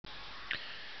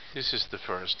This is the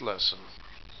first lesson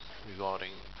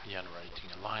regarding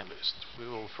generating a line list. We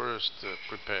will first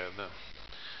prepare the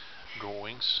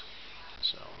drawings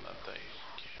so that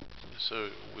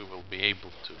so we will be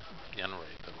able to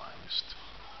generate the line list.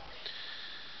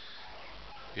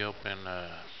 We open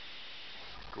a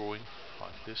drawing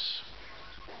like this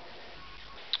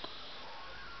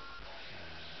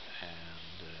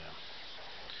and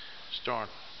start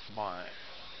by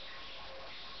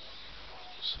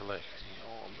selecting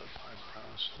all the pipe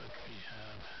rounds that we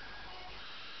have.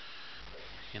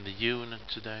 In the unit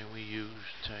today we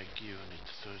take unit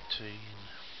 13,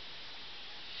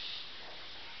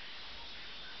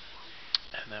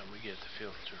 and then we get the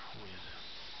filter with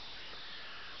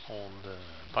all the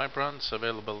pipe runs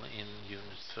available in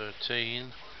unit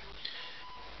 13.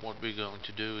 What we're going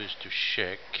to do is to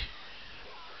check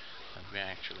that we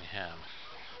actually have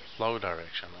flow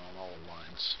direction on all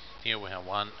lines. Here we have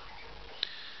one.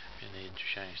 We need to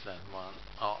change that one.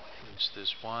 Oh, it's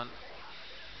this one.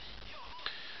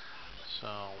 So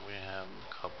we have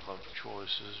a couple of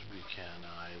choices. We can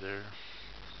either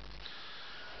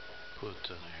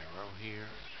put an arrow here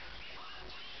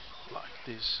like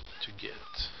this to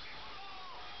get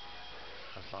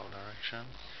a flow direction,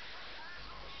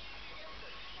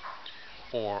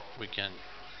 or we can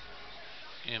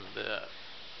in the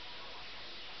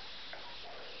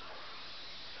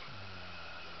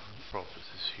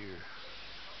properties here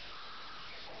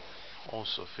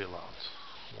also fill out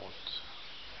what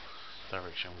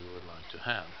direction we would like to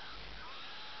have.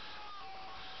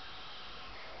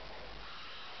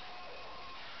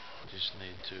 This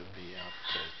need to be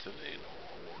updated in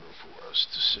order for us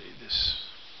to see this,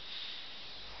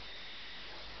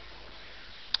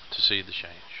 to see the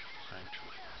change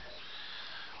actually.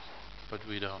 But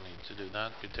we don't need to do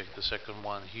that. We take the second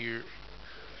one here.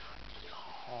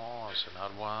 Oh, it's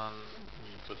another one.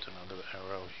 We put another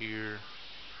arrow here.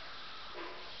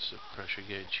 There's a pressure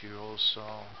gauge here also.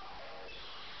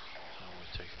 And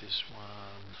we take this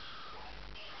one.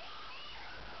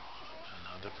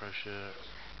 Another pressure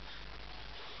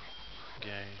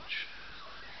gauge.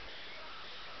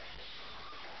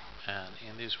 And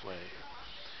in this way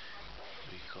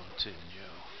we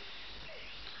continue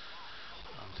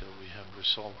until we have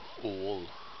resolved all.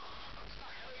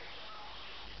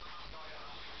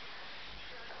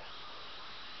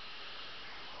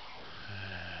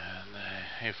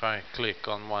 If I click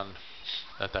on one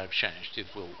that I've changed,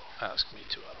 it will ask me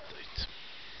to update.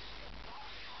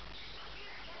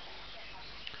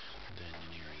 The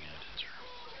engineering editor.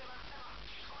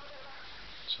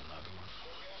 It's another one.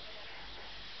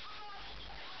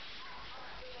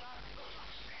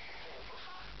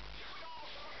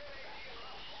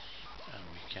 And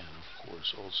we can of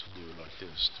course also do like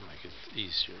this to make it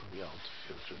easier. We auto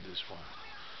filter this one.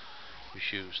 We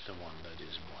choose the one that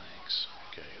is blanks.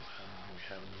 Okay, then we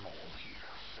have them all here.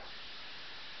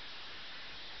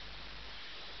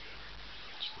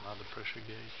 It's another pressure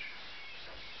gauge.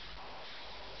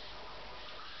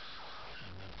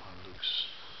 And that one looks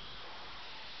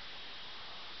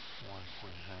like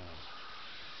we have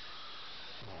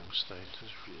wrong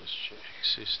status. We just check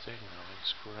existing. Now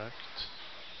it's correct.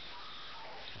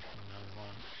 Okay, another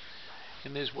one.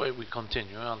 In this way we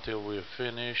continue until we're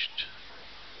finished.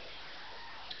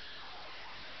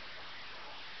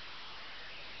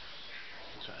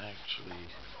 To actually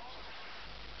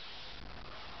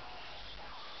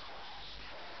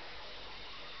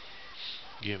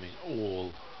giving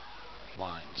all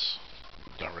lines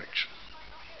direction.